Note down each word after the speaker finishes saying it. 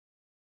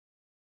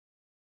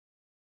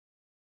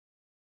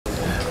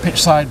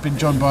pitch side, been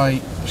joined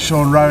by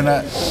Roughan.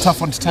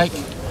 Tough one to take?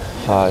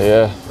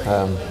 Yeah,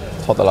 I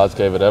thought the lads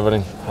gave it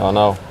everything. I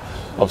know,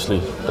 obviously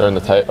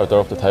they're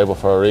up the table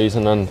for a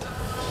reason, and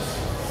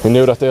we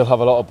knew that they'll have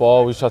a lot of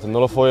ball. We just had to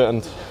nullify it,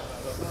 and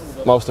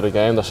most of the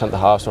game their centre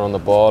halves were on the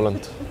ball,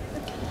 and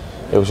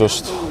it was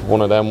just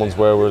one of them ones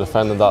where we were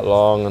defending that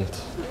long and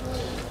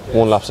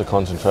one lapse of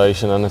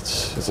concentration, and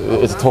it's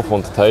a tough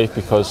one to take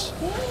because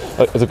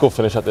it's a good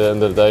finish at the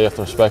end of the day. You have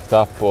to respect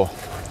that, but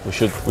we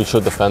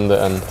should defend it,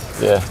 and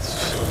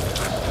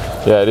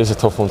yeah, it is a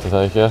tough one to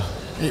take. Yeah.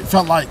 It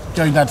felt like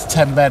going down to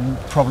 10 men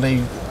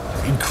probably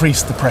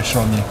increased the pressure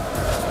on you.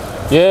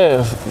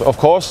 Yeah, of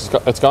course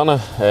it's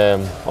gonna.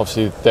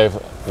 Obviously they've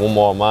one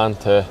more man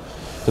to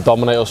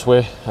dominate us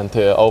with and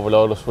to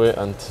overload us with,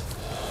 and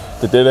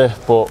they did it.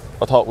 But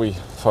I thought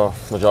for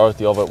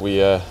majority of it, we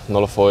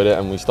nullified it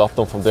and we stopped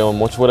them from doing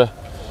much with it.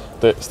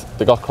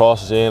 They got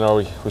crosses in, or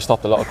we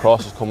stopped a lot of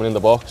crosses coming in the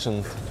box,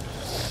 and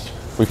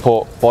we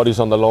put bodies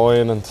on the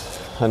line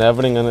and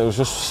everything, and it was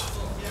just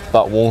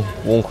that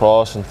one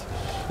cross and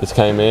it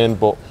came in.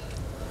 But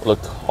look,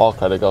 all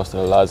credit goes to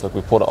the lads. Like,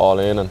 we put it all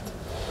in, and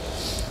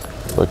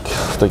like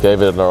they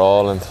gave it their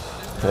all, and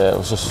yeah, it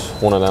was just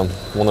one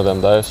of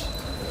them days.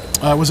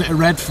 Was it a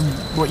red from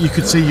what you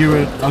could see? You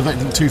were, I don't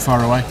think, too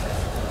far away.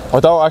 I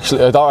don't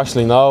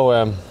actually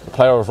know. The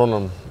player was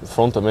running in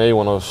front of me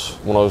when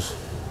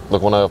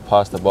I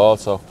passed the ball,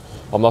 so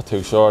I'm not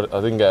too sure.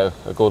 I didn't get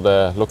a good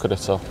look at it,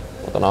 so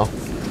I don't know.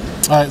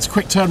 It's a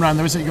quick turnaround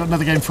though, isn't it? You got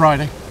another game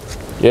Friday.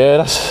 Yeah,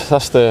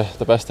 that's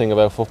the best thing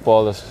about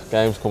football. There's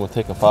games coming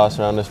thick and fast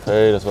around this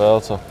period as well,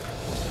 so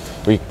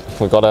we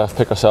got to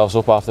pick ourselves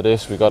up after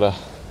this. We got to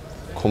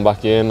come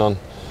back in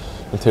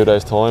 2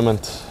 days' time and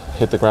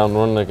hit the ground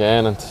running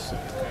again, and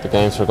the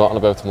game's forgotten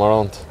about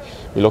tomorrow, and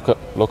we look at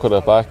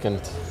it back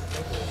and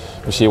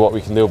we see what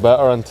we can do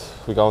better, and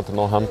we go into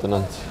Northampton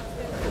and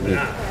we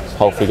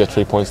hopefully get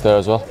 3 points there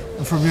as well.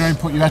 And from your own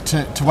point, you had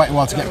to wait a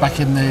while to get back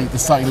in the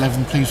starting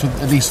 11, pleased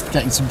with at least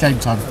getting some game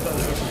time.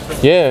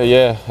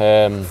 Yeah.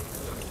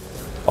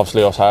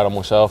 Obviously I was hard on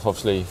myself.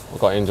 Obviously I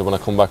got injured when I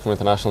come back from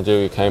international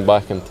duty, came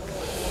back and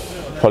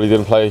probably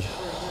didn't play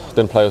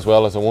as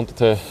well as I wanted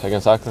to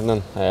against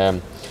Accrington,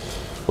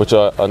 which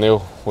I knew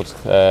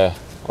I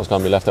was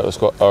going to be left out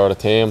of the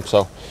team.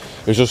 So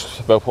it was just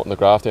about putting the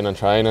graft in and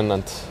training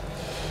and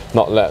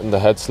not letting the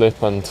head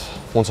slip. And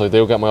once I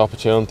do get my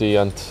opportunity,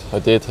 and I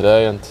did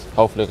today, and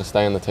hopefully I can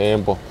stay in the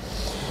team. But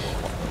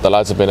the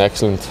lads have been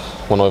excellent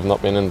when I've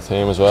not been in the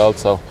team as well.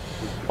 So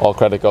all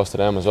credit goes to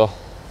them as well.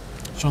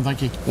 Sean,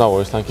 thank you. No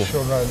worries, thank you.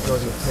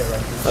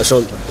 Sean,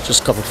 Sean,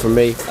 just a couple from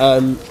me.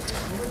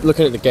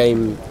 Looking at the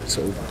game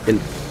sort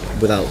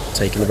of without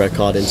taking the red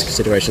card into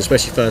consideration,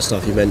 especially first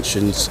half, you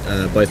mentioned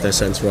both their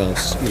centre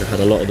halves had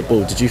a lot of the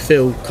ball. Did you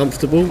feel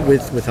comfortable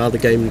with how the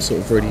game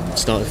sort of really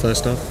started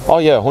first half? Oh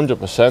yeah,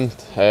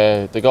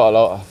 100%. They got a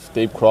lot of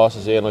deep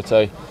crosses in, I'd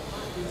say.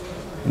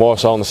 More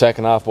so in the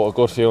second half, but a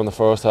good few in the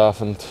first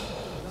half, and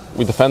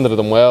we defended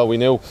them well. We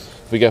knew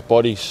if we get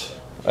bodies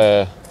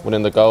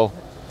within the goal,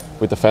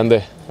 we defend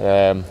it,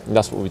 and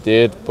that's what we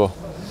did. But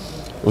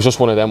it was just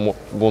one of them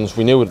ones.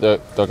 We knew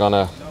that they're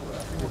gonna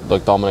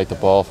dominate the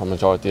ball for the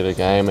majority of the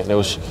game, and it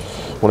was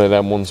one of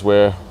them ones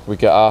where we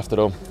get after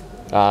them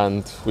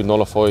and we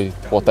nullify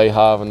what they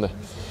have, and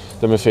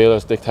the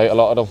midfielders dictate a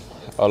lot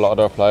of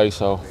their play.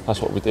 So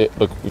that's what we did.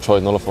 Look, we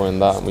tried nullifying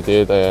that, and we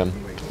did.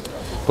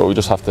 But we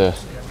just have to.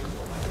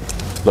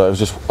 It was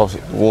just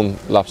one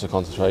lapse of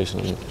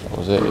concentration, and that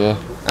was it. Yeah.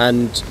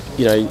 And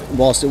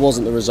whilst it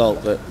wasn't the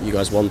result that you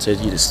guys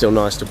wanted, it's still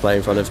nice to play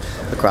in front of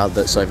a crowd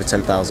that's over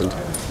 10,000.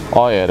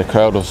 Oh yeah, the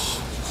crowd was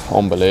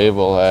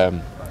unbelievable.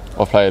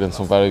 I've played in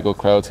some very good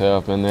crowds here.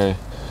 I've been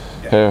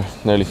here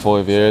nearly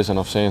 5 years, and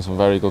I've seen some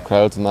very good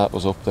crowds, and that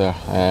was up there.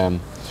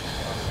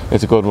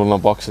 It's a good one on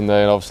Boxing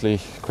Day, and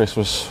obviously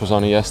Christmas was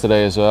only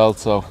yesterday as well.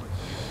 So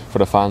for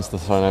the fans to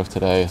turn out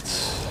today,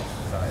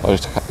 we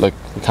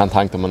can't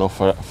thank them enough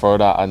for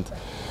that, and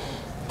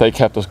they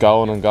kept us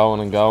going, and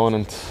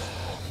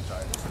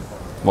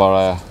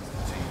we're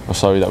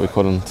sorry that we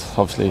couldn't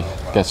obviously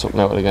get something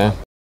out of the game.